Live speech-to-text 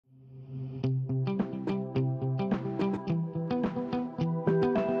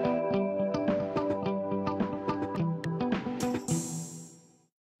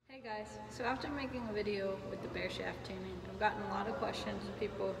making a video with the bare shaft tuning. I've gotten a lot of questions from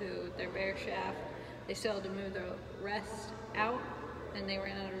people who their bare shaft, they still had to move the rest out and they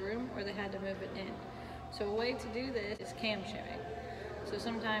ran out of room, or they had to move it in. So a way to do this is cam shimming. So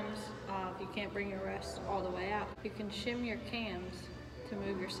sometimes if you can't bring your rest all the way out, you can shim your cams to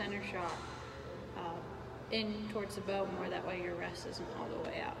move your center shot in towards the bow more. That way your rest isn't all the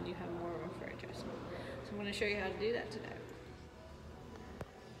way out and you have more room for adjustment. So I'm going to show you how to do that today.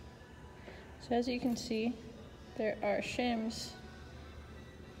 So as you can see, there are shims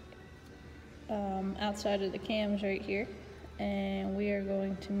outside of the cams right here, and we are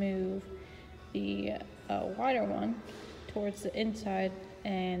going to move the wider one towards the inside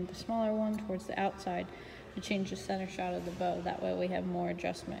and the smaller one towards the outside to change the center shot of the bow. That way we have more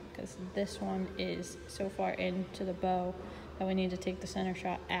adjustment, because this one is so far into the bow that we need to take the center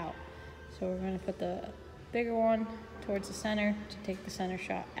shot out. So we're going to put the bigger one towards the center to take the center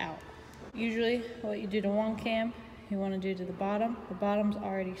shot out. Usually what you do to one cam, you want to do to the bottom. The bottom's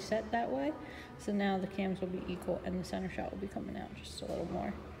already set that way, so now the cams will be equal and the center shot will be coming out just a little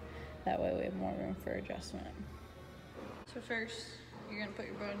more. That way we have more room for adjustment. So first, you're going to put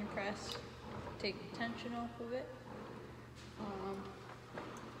your bow in your press, take the tension off of it.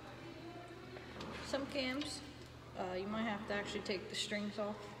 Some cams, you might have to actually take the strings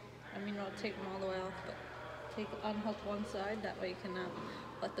off. I mean, not take them all the way off, but unhook one side. That way you can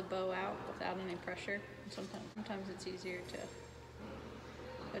let the bow out without any pressure. And sometimes it's easier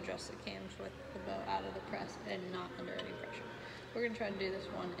to adjust the cams with the bow out of the press and not under any pressure. We're going to try to do this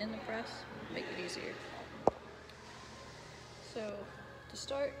one in the press, make it easier. So to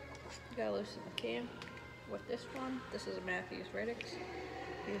start, you gotta loosen the cam. With this one, this is a Matthews Riddix.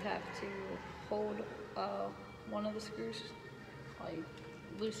 You have to hold one of the screws while you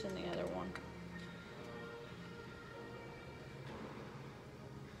loosen the other one.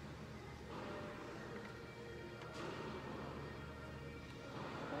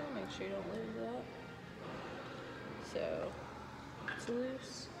 Okay, make sure you don't lose that. So it's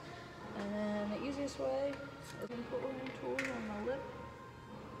loose, and then the easiest way is to put one of your tools on the lip.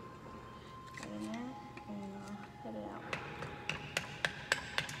 In there and head it out.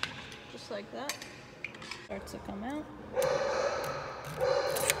 Just like that. Starts to come out.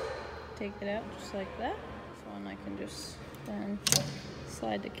 Take it out just like that. So then I can just then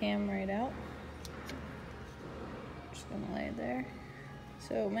slide the cam right out. Just gonna lay it there.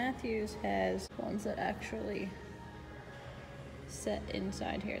 So Matthews has ones that actually set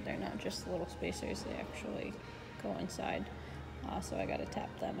inside here. They're not just little spacers, they actually go inside. So I gotta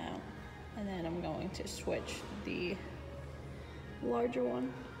tap them out. And then I'm going to switch the larger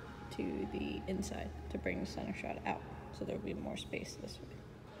one to the inside to bring the center shot out, so there'll be more space this way.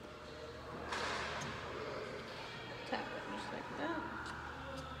 Tap it just like that.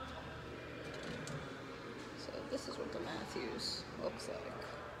 So this is what the Matthews looks like.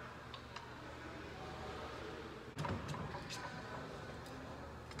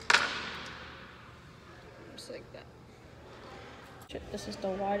 Just like that. This is the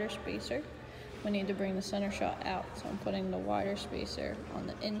wider spacer. We need to bring the center shot out, so I'm putting the wider spacer on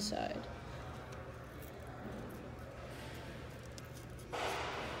the inside.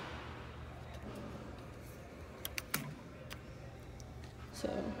 So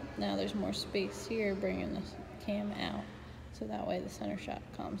now there's more space here, bringing the cam out, so that way the center shot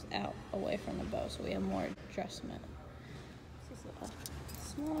comes out away from the bow, so we have more adjustment. This is a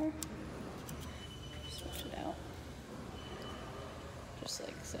smaller. Switch it out. Just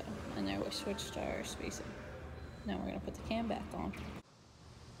like so. And there we switched our spacing. Now we're going to put the cam back on.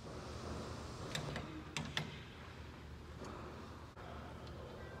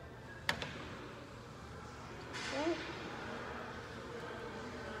 Okay.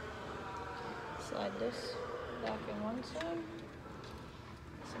 Slide this back in one side.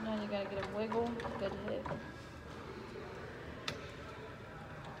 So now you got to get a wiggle, good hit.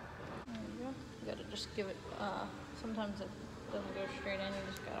 There you go. You got to just give it, sometimes it doesn't go straight in, you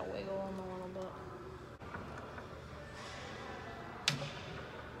just gotta wiggle them a little bit.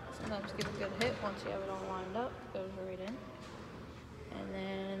 Sometimes give a good hit once you have it all lined up, goes right in. And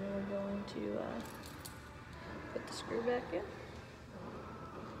then we're going to put the screw back in.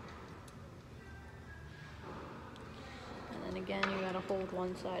 And then again, you gotta hold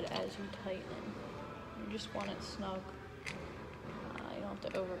one side as you tighten. You just want it snug. You don't have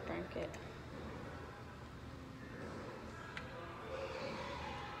to over crank it.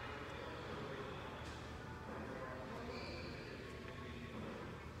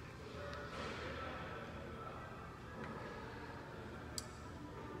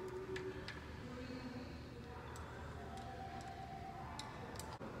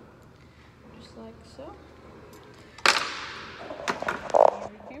 like so.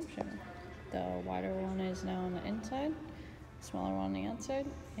 Cam shimmer. The wider one is now on the inside, the smaller one on the outside,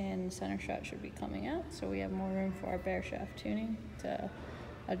 and the center shot should be coming out, so we have more room for our bear shaft tuning to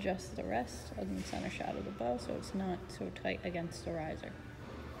adjust the rest of the center shot of the bow so it's not so tight against the riser.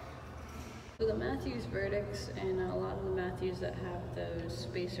 So the Matthews verdicts and a lot of the Matthews that have those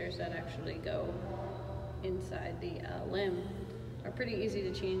spacers that actually go inside the limb are pretty easy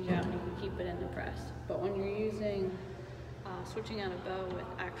to change out and you can keep it in the press. But when you're using switching out a bow with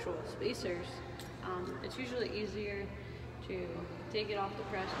actual spacers, it's usually easier to take it off the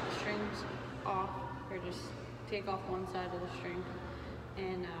press with the strings off, or just take off one side of the string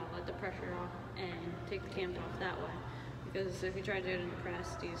and let the pressure off and take the cams off that way. Because if you try to do it in the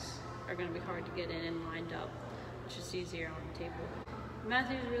press, these are going to be hard to get in and lined up. It's just easier on the table.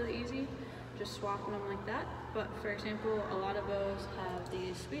 Matthews is really easy, just swapping them like that. But for example, a lot of bows have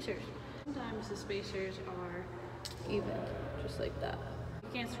these spacers. Sometimes the spacers are even, just like that. You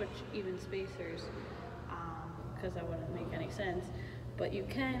can't switch even spacers because that wouldn't make any sense. But you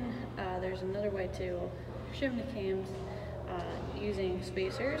can, there's another way to shim the cams using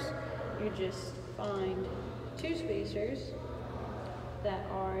spacers. You just find two spacers that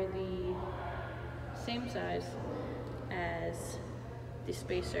are the same size as the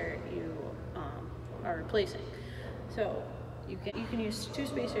spacer you are replacing. So you can use two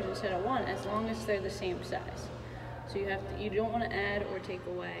spacers instead of one as long as they're the same size. So you don't want to add or take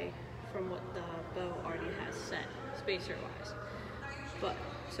away from what the bow already has set spacer wise. But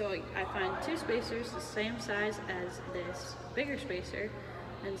so I find two spacers the same size as this bigger spacer,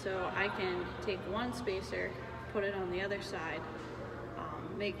 and so I can take one spacer, put it on the other side,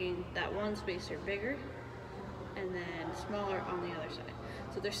 making that one spacer bigger and then smaller on the other side.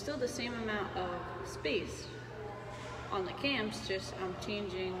 So there's still the same amount of space on the cams, just I'm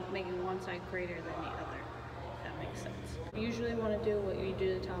making one side greater than the other, if that makes sense. You usually want to do what you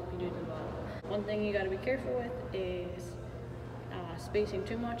do to the top, you do to the bottom. One thing you got to be careful with is spacing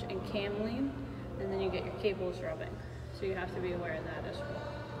too much and cam lean, and then you get your cables rubbing. So you have to be aware of that as well.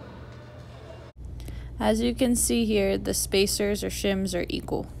 As you can see here, the spacers or shims are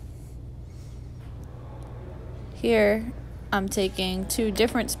equal. Here, I'm taking two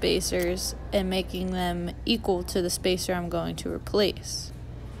different spacers and making them equal to the spacer I'm going to replace.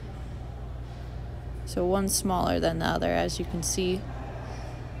 So one's smaller than the other, as you can see.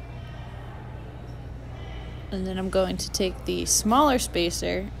 And then I'm going to take the smaller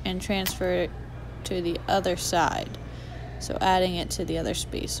spacer and transfer it to the other side. So adding it to the other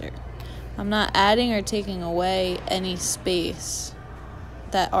spacer. I'm not adding or taking away any space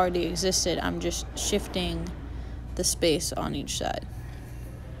that already existed. I'm just shifting the space on each side,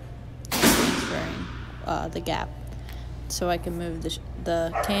 transferring the gap, so I can move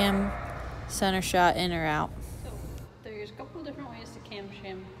the cam center shot in or out. So there's a couple of different ways to cam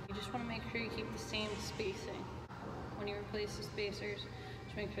shim. You just want to make sure you keep the same spacing. When you replace the spacers,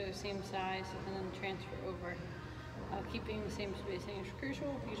 just make sure they're the same size and then transfer over. Keeping the same spacing is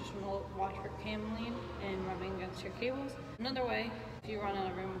crucial. You just want to watch for cam lean and rubbing against your cables. Another way, if you run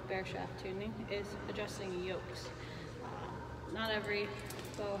out of room with bear shaft tuning, is adjusting yokes. Not every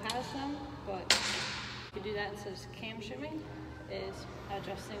bow has them, but you do that instead of cam shimming, is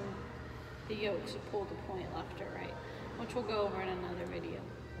adjusting the yokes to pull the point left or right, which we'll go over in another video.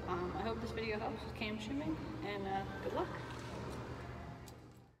 I hope this video helps with cam shimming, and good luck.